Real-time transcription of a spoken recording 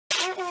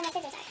where my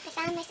scissors are. I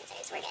found my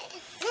scissors. We're good.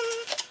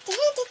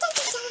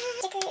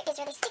 Sticker is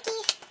really sticky.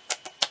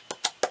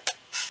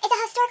 It's a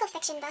historical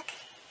fiction book.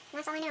 And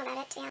that's all I know about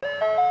it,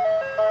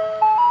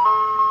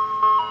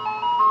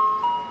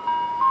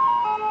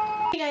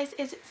 Hey guys,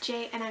 it's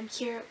Jay and I'm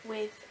here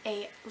with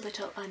a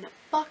little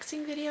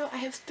unboxing video. I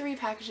have 3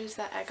 packages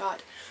that I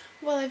got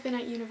while I've been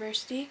at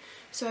university,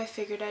 so I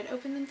figured I'd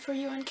open them for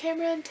you on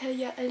camera and tell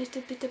you a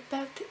little bit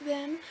about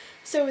them.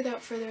 So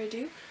without further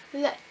ado,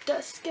 let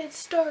us get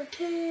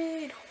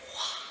started!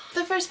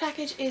 The first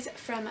package is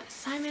from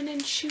Simon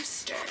 &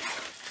 Schuster.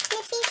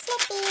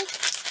 Snippy.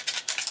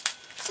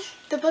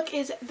 The book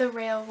is The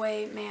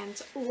Railway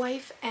Man's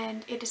Wife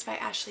and it is by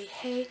Ashley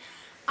Hay.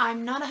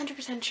 I'm not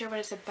 100% sure what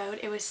it's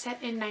about. It was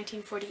set in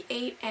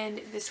 1948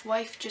 and this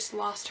wife just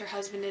lost her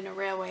husband in a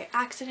railway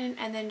accident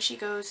and then she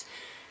goes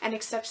and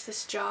accepts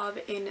this job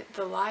in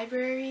the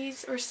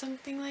libraries or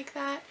something like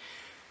that.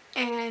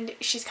 And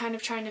she's kind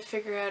of trying to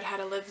figure out how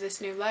to live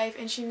this new life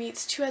and she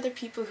meets 2 other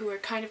people who are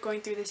kind of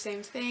going through the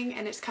same thing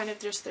and it's kind of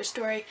just their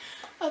story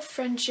of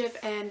friendship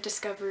and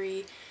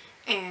discovery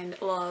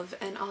and love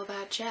and all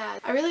that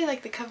jazz. I really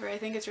like the cover. I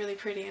think it's really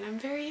pretty and I'm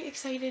very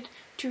excited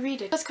to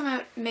read it. It does come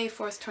out May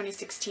 4th,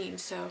 2016,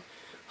 so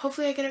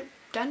hopefully I get it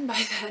done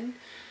by then.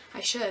 I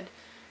should.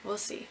 We'll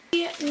see.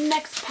 The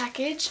next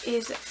package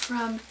is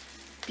from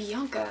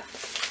Bianca.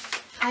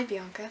 Hi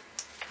Bianca.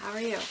 How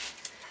are you?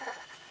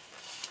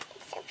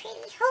 It's so pretty.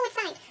 Oh,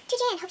 it's signed. To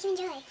Jan. Hope you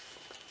enjoy.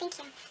 Thank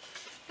you.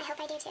 I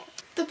hope I do too.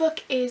 The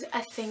book is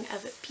A Thing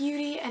of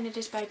Beauty and it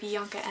is by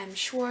Bianca M.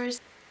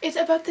 Schwartz. It's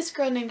about this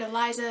girl named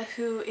Eliza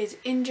who is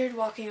injured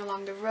walking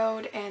along the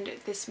road and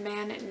this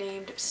man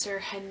named Sir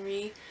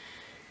Henry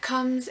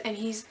comes and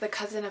he's the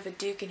cousin of a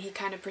duke and he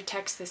kind of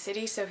protects the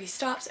city, so he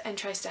stops and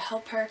tries to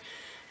help her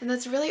and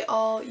that's really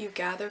all you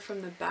gather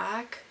from the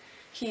back.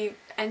 He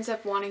ends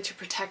up wanting to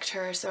protect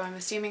her, so I'm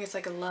assuming it's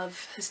like a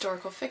love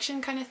historical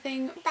fiction kind of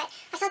thing. But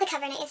I saw the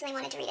cover and I instantly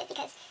wanted to read it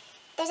because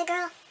there's a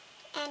girl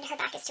and her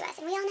back is to us,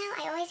 and we all know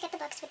I always get the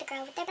books with the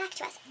girl with their back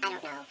to us. I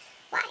don't know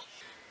why.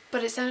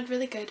 But it sounded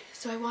really good,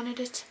 so I wanted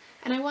it,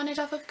 and I won it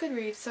off of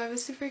Goodreads, so I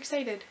was super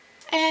excited.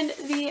 And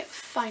the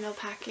final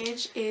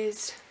package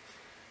is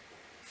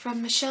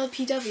from Michelle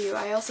PW.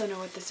 I also know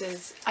what this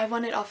is. I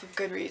won it off of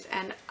Goodreads,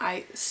 and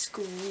I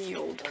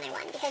squealed. When I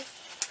won, because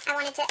I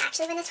wanted to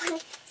actually win this one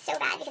so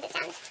bad because it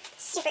sounds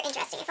super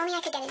interesting. If only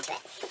I could get into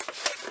it.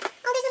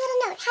 Oh, there's a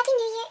little note. Happy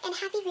New Year and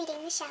happy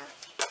reading, Michelle.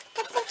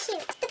 That's so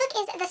cute. The book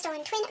is The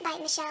Stolen Twin by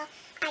Michelle.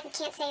 I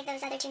can't say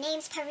those other 2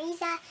 names.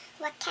 Parisa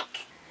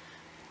Wakek.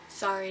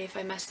 Sorry if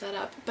I messed that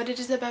up, but it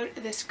is about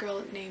this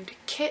girl named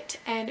Kit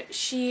and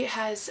she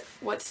has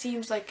what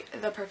seems like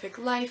the perfect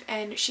life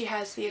and she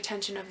has the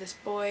attention of this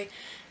boy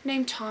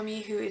named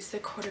Tommy who is the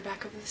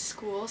quarterback of the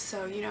school,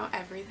 so you know,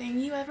 everything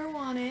you ever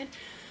wanted.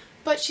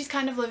 But she's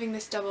kind of living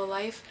this double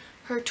life.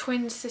 Her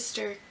twin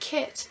sister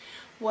Kit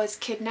was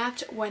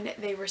kidnapped when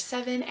they were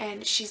 7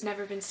 and she's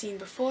never been seen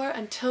before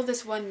until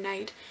this one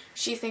night.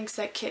 She thinks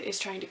that Kit is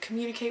trying to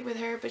communicate with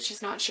her, but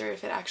she's not sure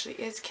if it actually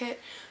is Kit.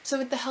 So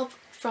with the help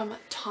from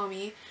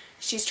Tommy,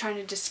 she's trying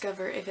to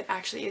discover if it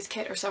actually is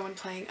Kit or someone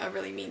playing a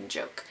really mean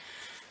joke.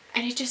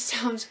 And it just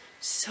sounds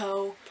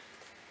so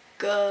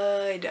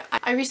good.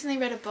 I recently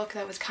read a book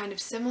that was kind of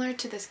similar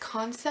to this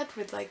concept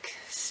with like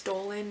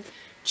stolen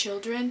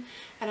children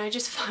and I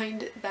just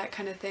find that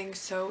kind of thing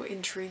so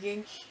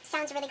intriguing.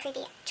 Sounds really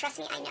creepy. Trust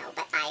me, I know,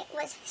 but I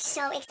was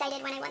so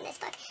excited when I won this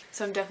book.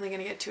 So I'm definitely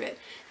going to get to it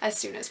as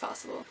soon as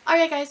possible.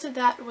 Alright guys, so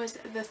that was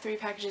the 3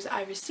 packages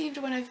I received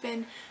when I've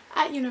been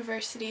at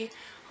university.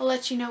 I'll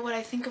let you know what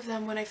I think of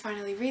them when I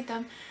finally read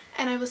them,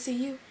 and I will see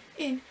you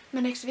in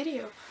my next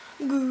video.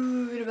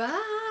 Goodbye!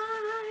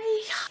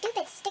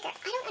 Stupid sticker. I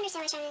don't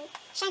understand why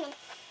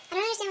I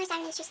don't understand why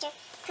Simon & Schuster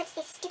puts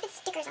these stupid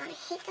stickers on. I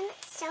hate them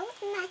so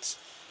much.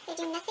 They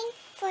do nothing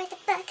for the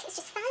book. It's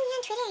just follow me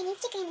on Twitter and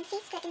Instagram and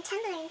Facebook and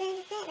Tumblr and blah,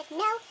 blah, blah. Like,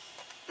 no,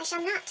 I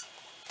shall not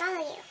follow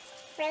you.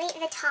 Really?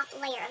 The top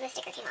layer of the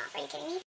sticker came off. Are you kidding me?